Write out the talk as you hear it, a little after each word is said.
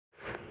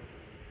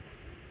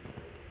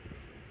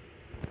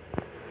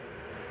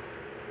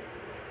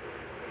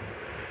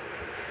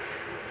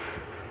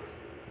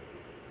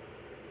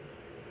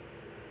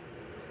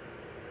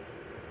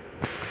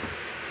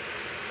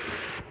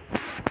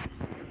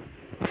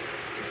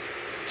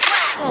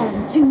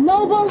to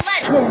Mobile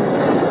Legends!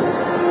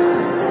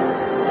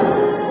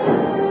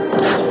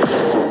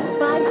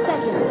 5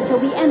 seconds till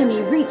the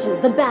enemy reaches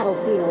the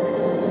battlefield.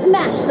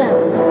 Smash them!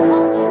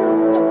 All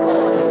troops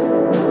deployed!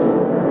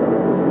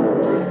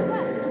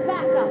 Request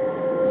backup!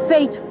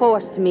 Fate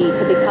forced me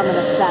to become an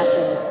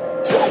assassin.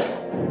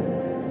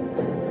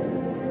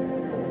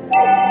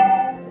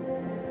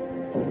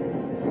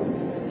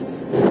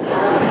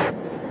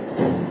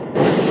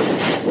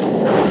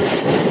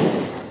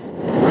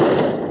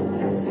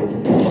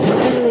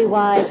 A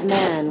wise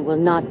man will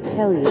not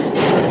tell you.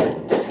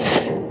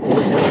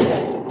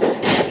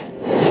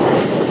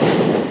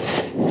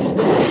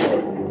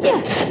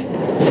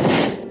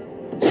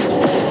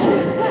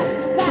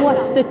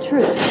 What's the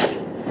truth?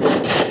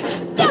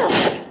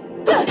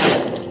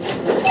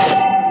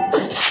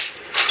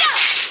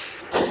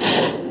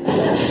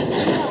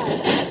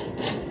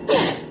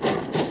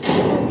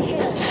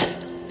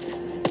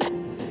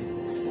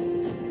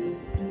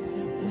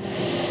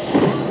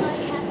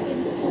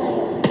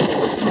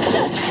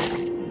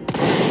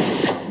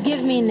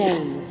 Give me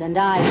names, and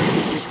I will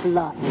give you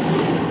blood.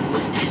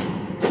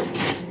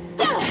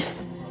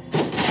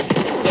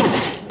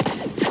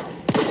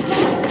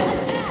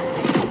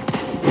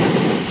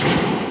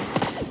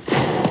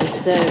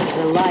 Serve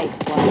the light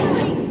while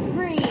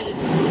free.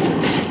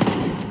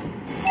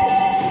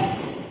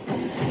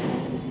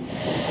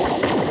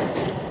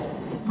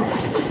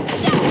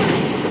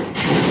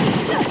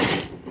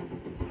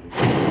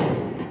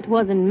 It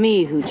wasn't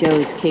me who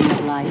chose King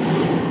of Light.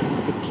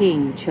 The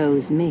king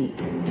chose me.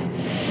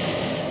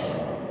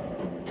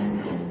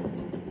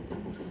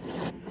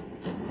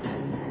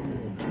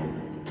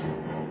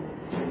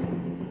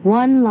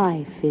 One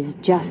life is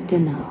just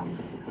enough.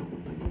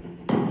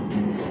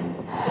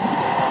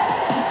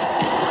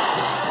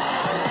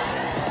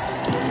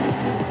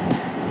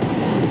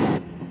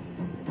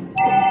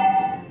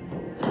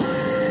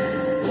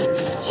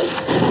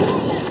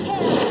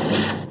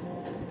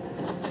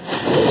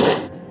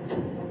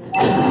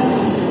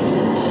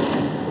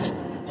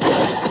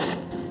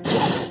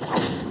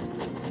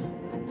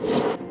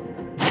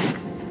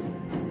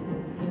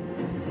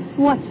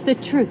 What's the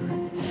truth?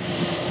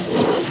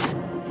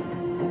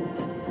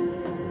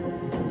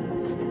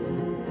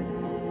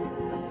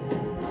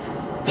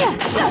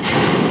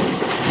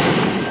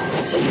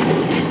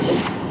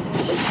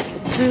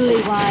 A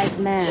truly wise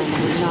man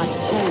will not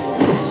tell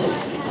you.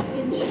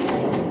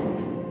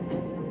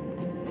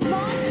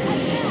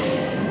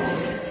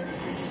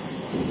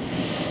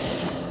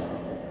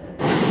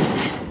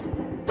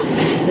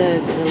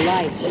 Serves the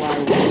light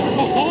while we...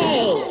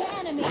 Hey,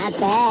 not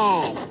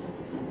bad.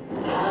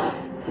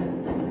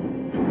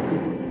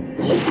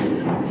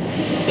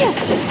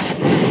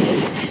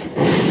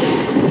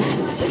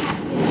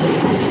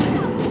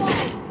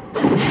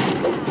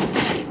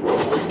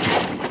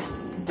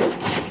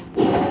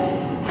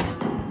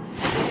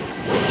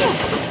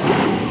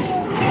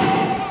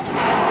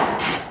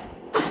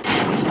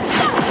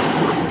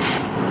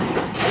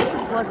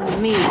 It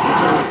wasn't me who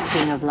chose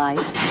King of Light.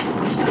 The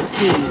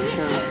king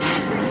chose me.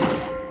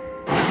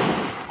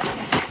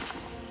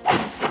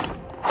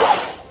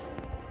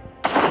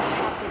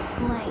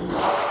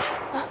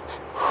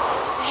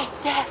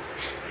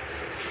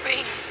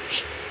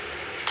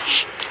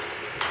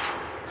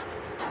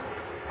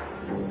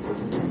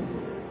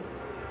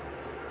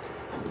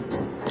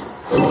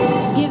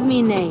 Give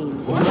me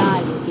names, and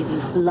I will give you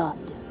blood.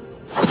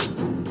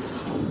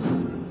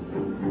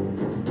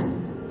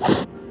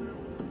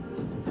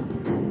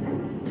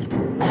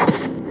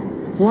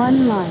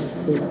 One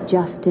life is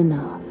just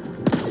enough.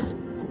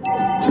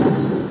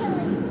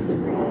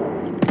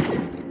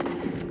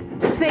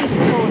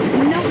 Faithful,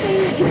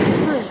 nothing is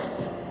true.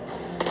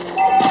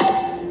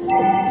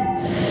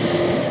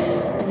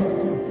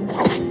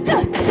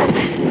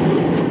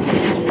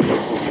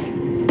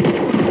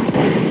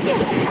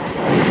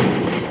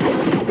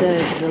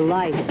 Serves the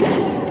light.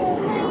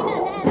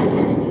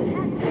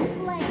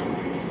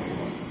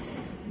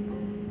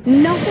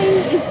 Nothing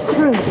is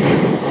true.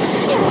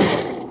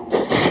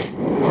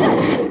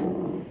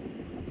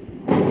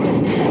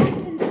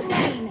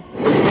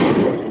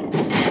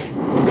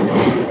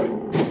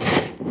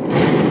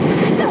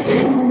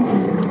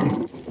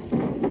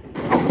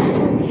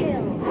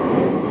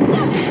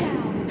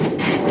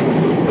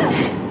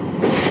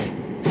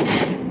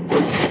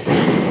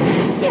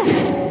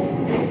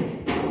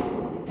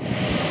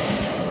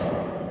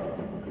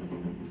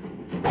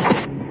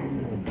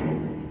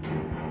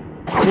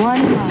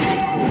 One life.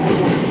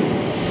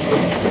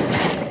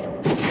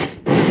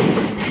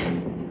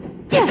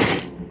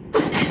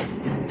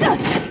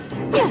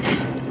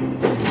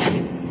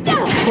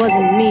 It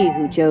wasn't me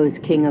who chose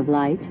King of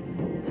Light,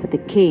 but the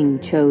king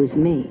chose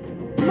me.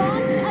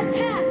 Launch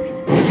attack!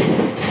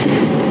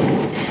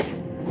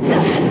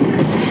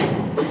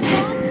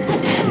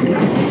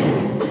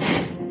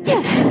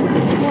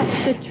 What's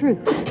the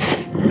truth?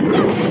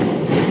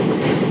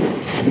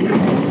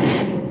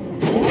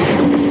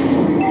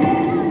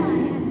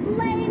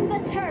 Slain the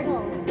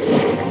turtle!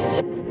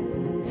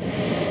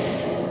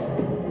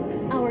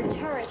 Our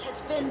turret has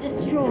been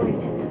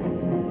destroyed.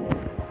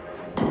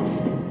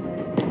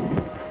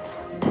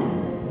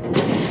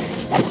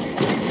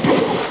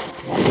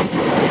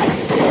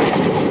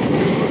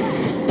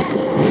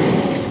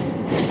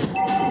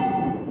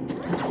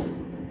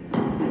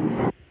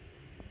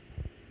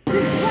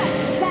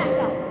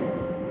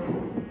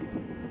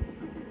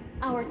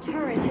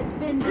 turret has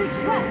been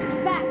distressed.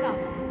 Backup.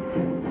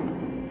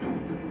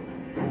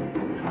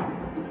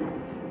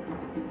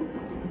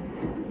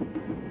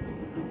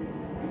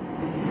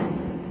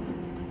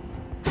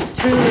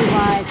 Truly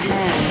wise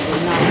man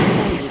will not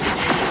offend you.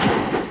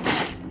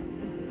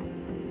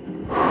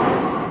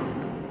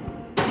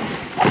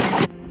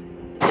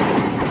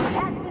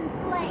 Has been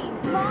slain.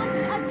 Launch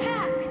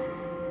attack.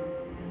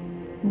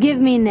 Give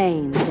me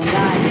names, and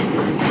I will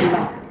give you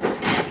blood.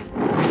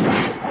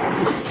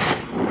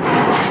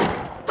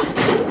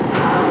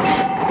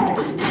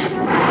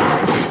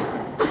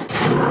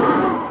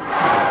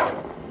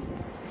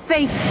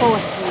 Fate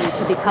forced me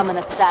to become an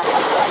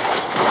assassin.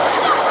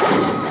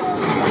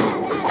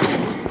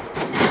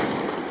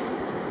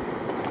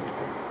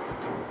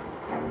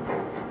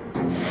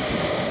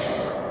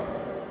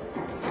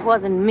 It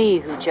wasn't me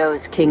who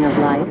chose King of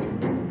Light,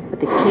 but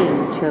the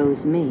king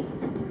chose me.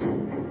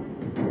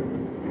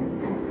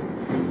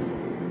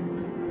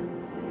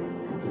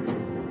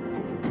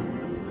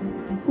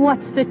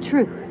 What's the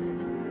truth?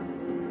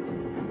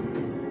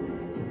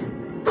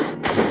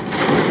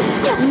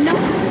 No.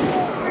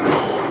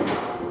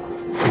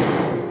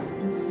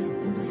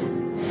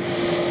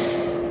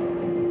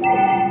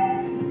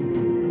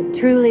 The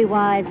truly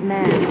wise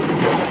man will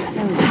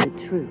tell you the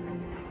truth.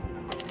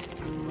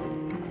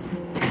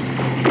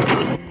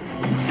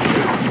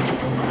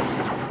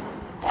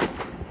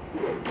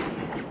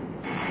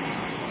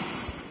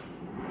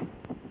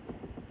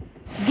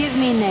 Give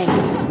me names,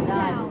 and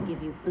I will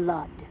give you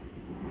blood.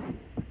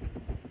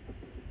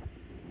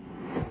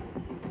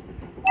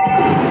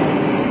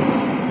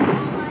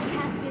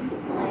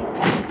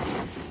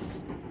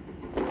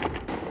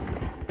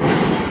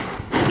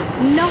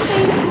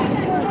 Nothing.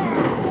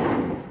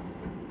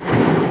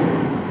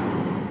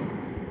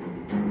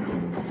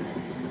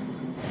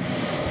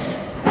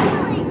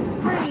 Killing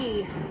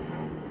spree.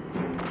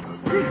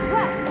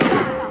 Request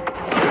backup.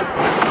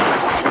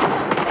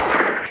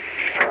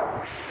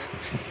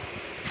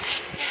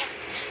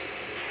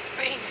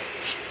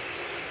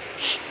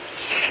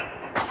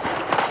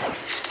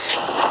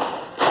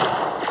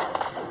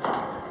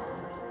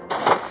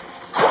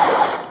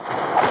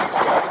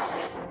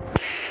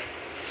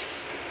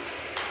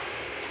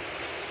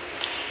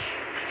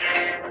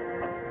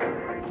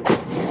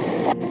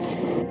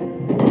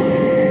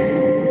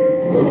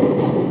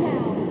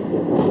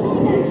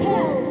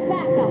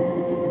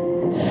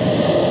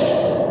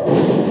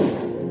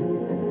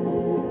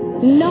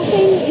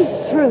 Nothing is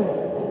true.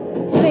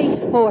 Fate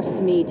forced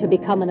me to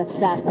become an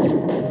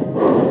assassin.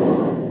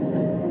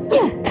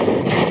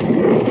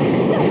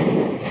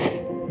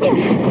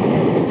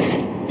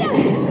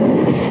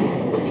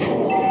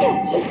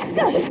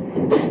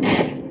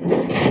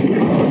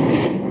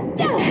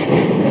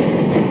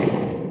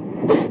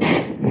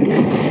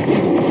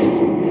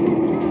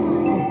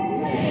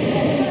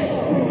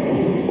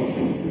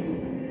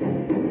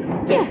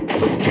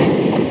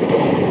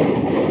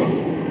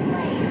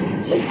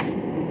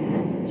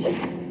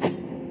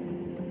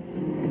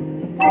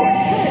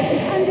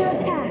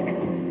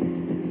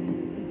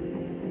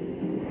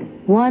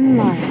 One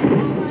life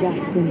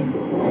just enough.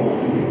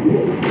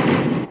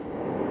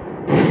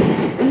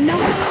 No.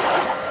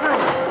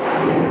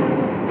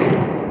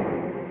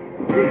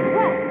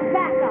 Request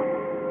backup.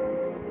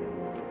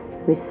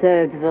 We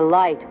served the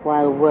light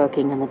while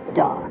working in the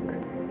dark.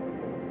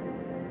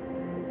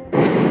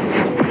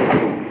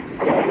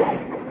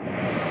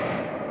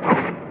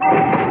 Our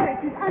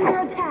turret is under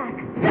attack.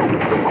 The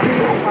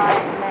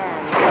wise man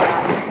will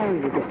not tell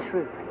you the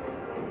truth.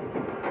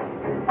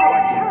 Our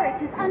turret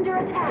is under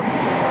attack.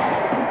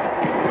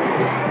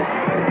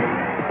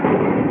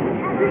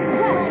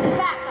 Request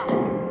backup.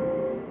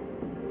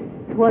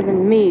 It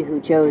wasn't me who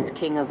chose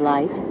King of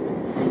Light.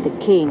 The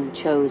king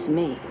chose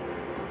me.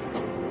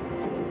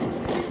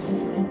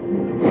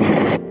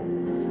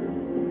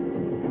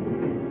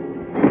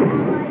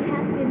 Ally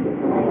has been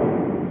slain.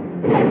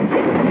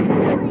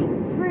 Killing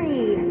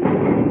spree.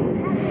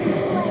 Has been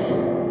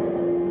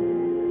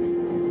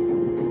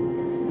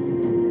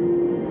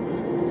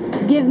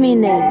slain. Give me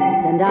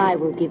names, and I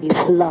will give you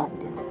blood.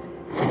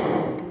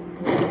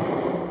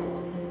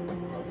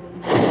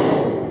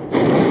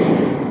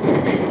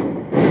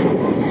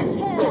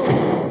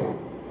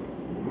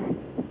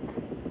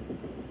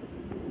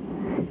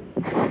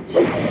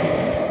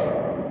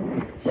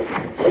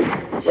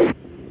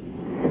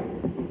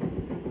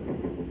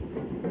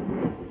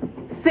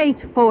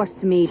 Fate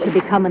forced me to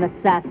become an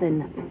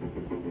assassin.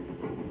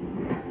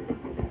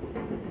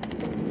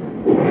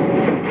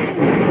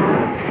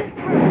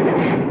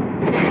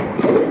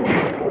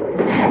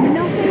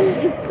 Nothing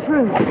is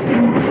true.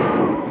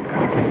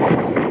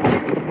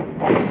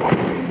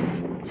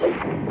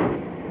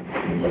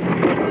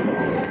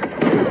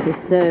 We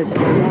served the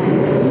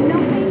light.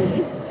 Nothing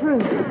is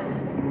true.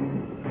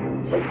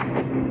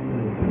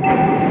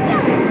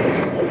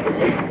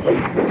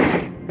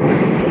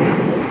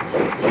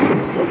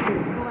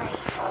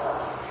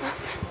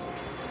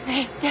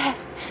 May death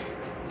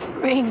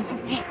bring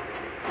me.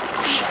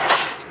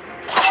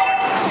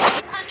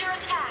 Under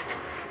attack.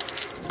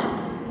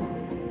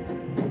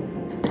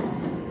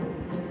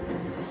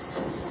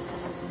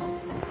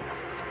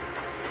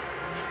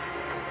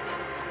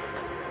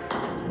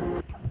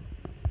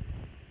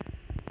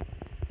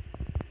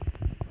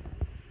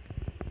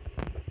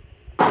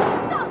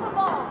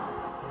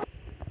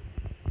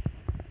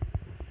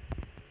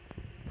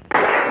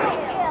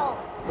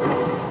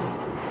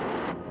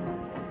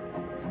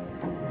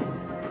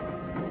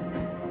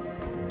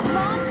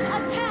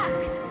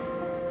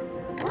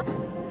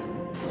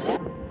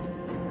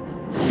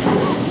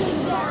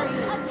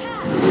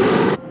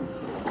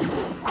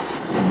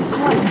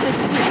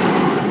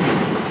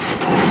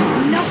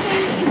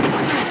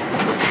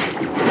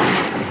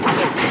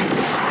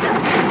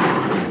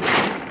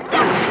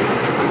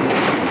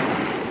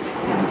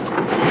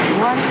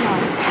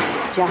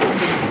 just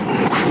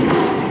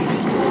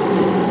enough.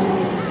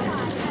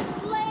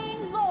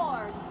 Slain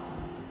Lord.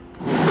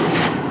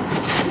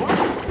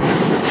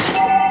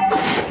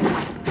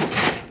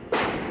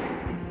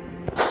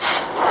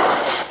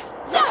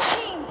 Your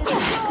team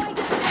destroyed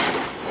the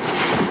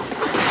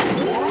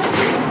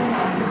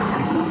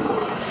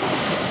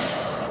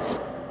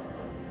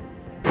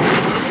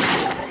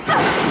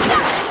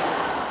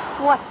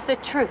What's the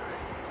truth?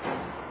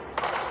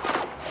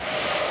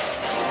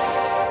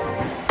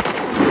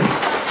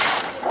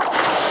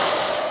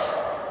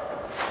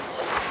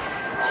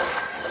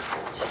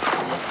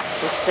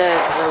 To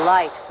serve the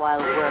light while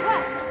working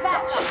in the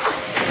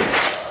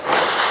dark.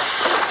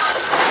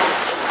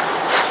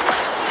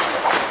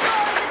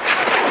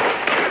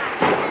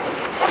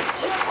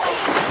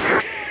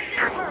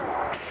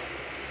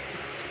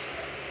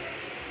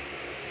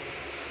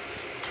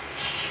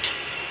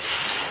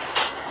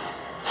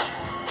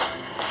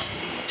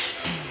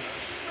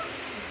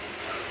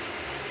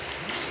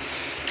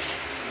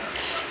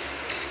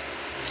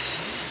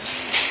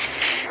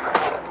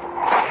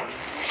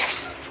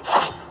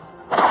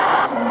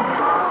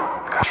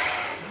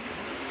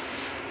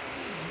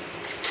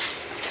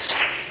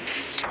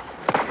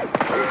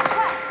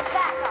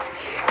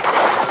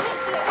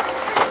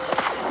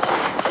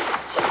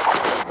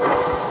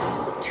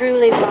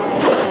 Truly,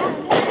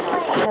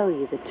 I'll tell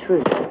you the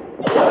truth. Triple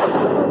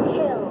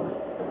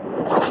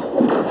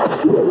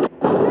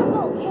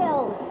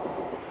kill.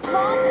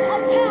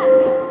 Launch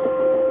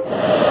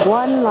attack.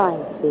 One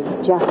life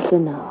is just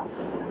enough.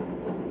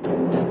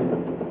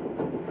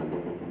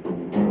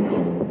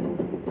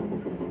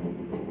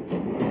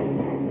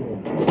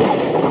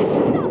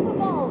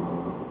 Unstoppable.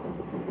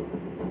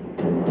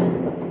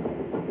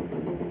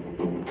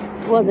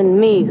 It wasn't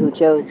me who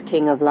chose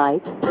King of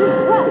Light.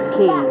 The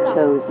king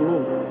chose me.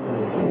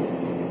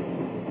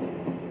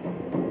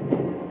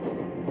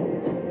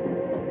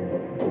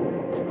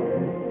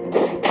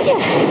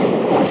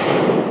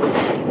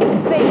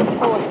 Fate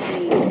forced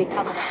me to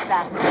become an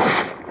assassin.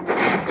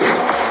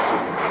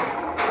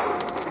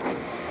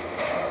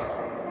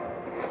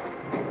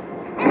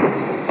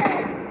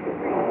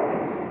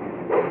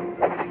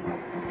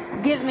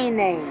 Give me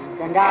names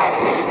and I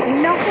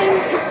will. Nothing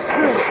is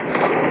true.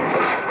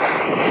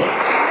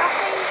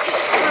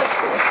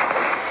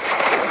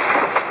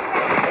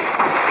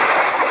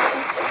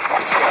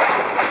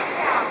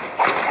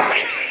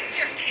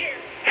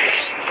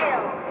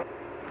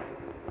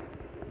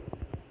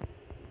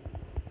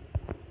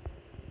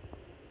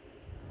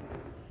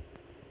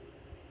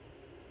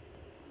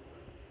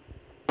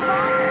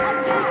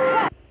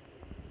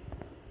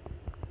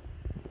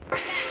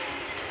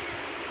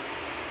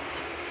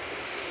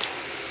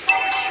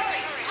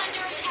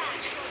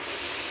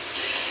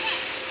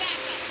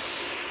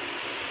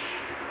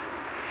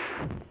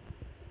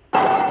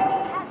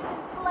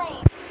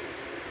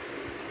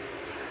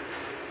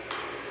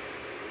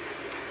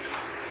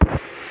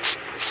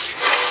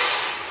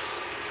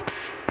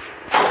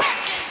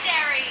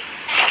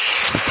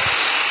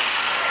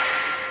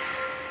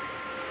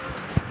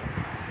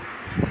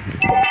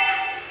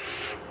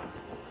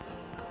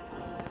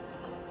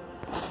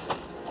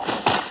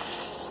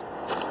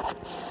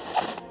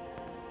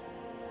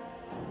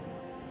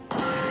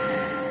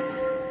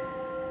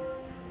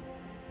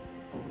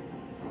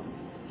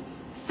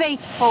 Fate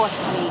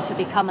forced me to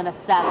become an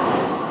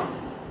assassin.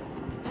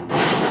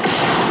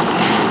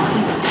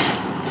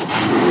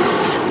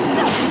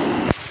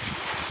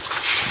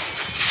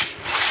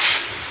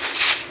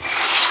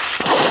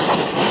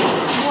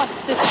 What's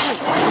the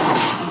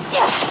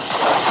truth?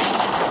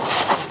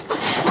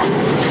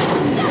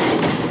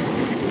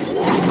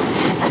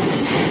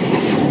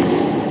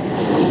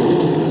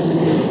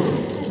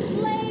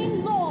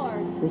 Slain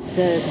Lord. We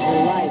serve the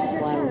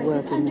light while Turret is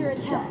working in under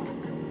the attack. dark.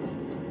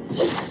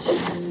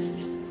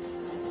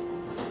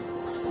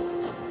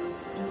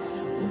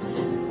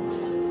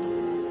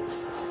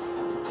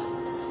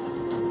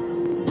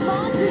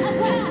 Launch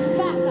attack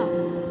backup.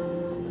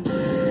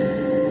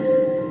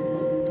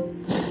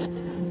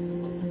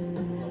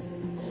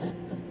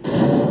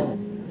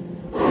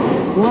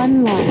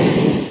 One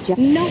life.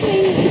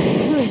 Nothing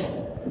is true.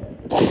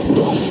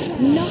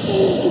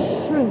 Nothing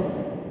is true.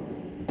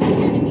 The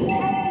enemy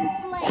has been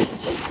slain.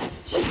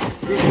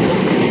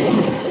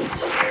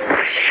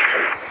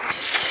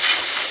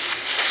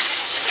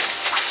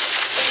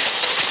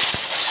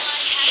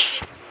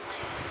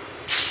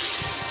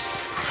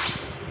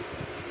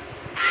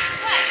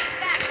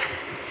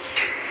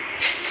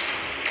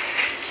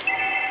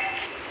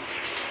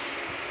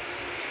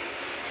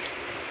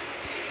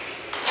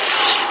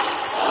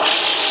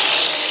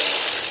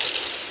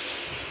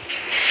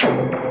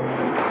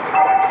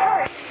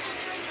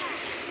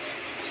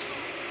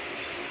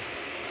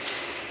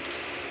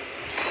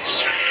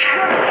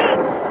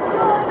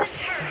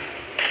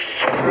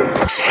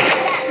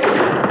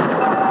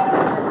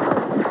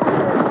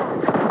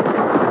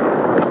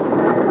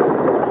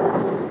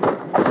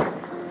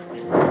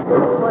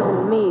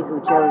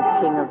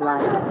 King of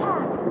Light.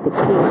 The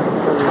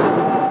king chose me.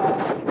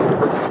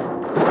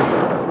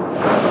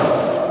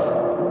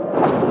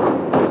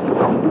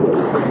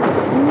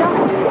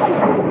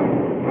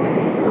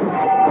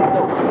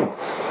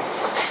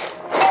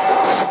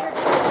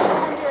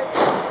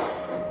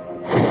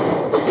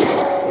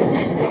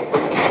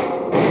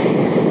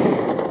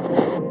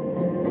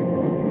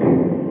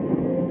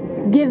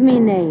 me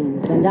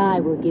names, and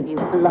I will give you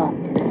blood.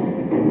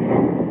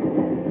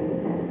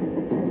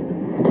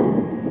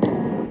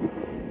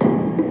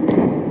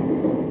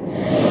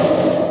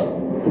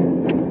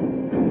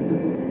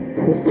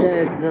 We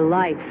served the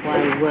light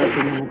while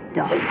working in the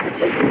dark.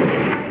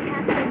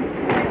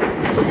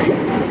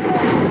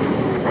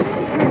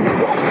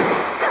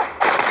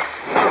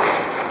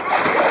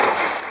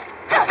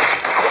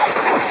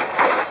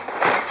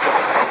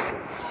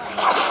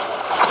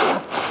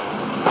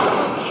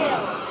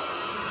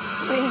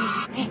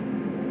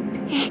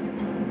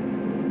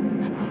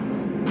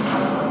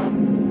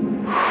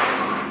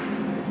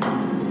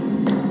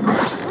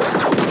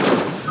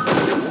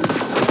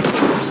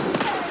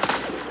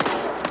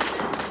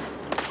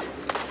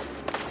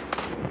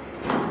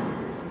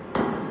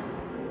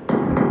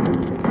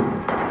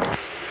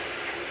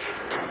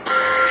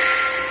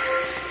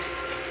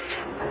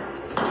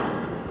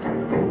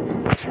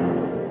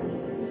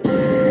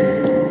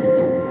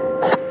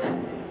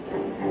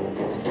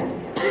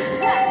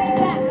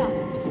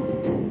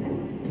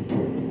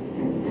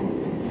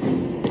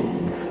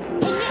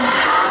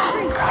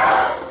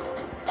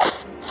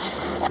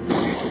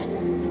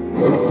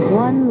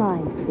 One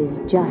life is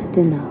just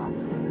enough.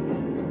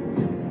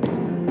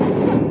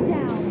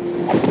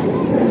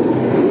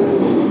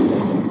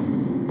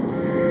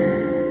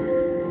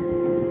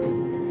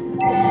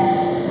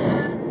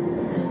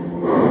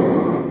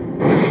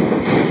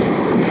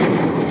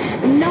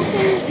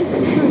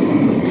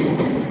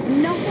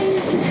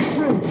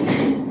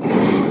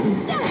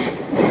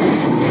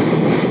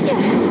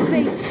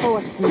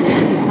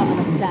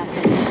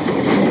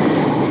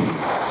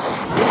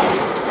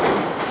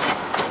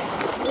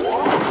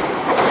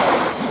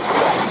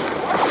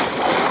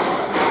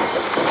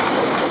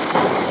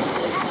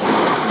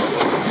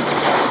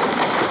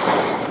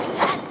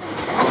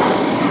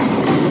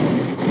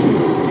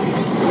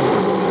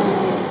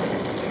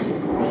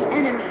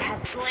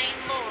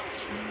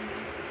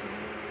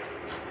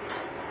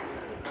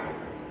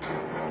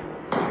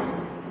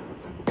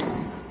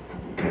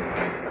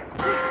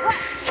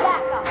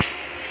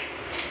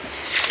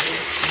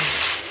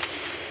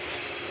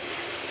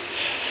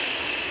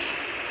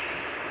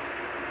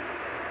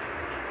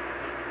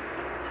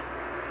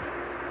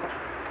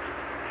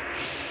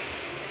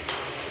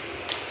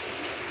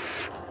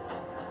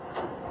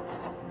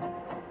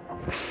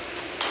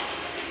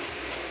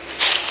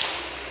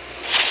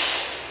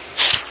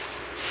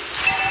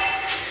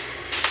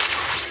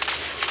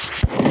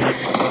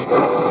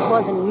 It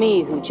wasn't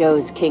me who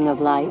chose King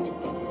of Light,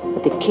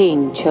 but the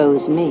king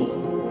chose me.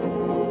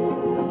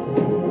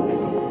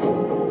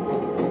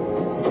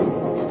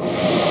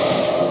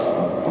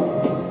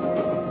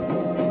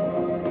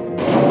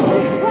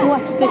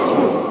 What's the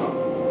truth?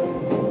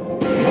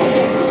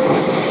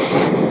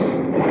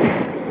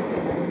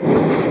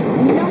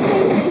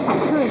 Nothing is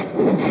true.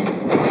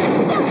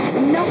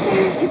 Nothing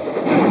is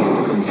true.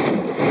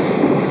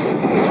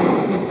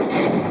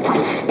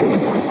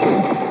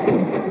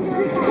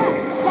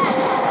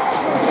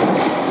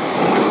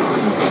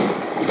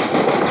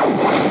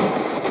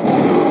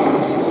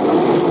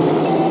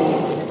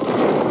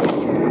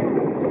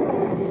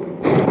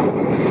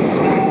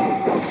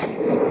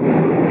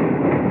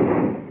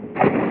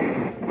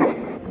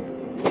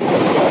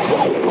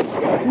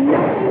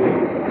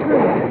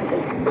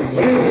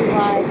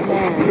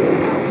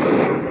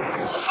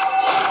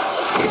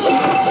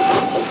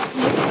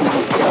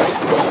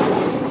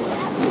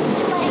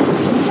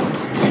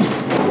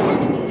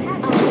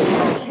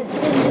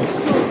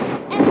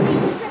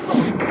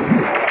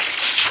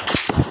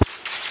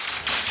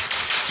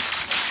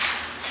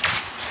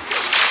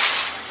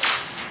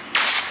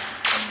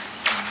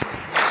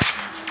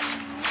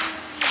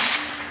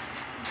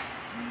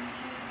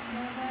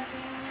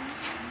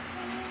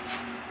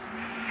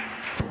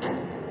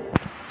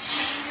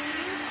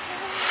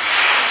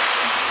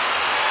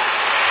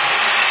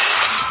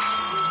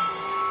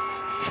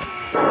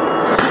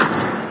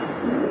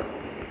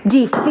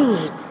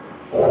 Defeat.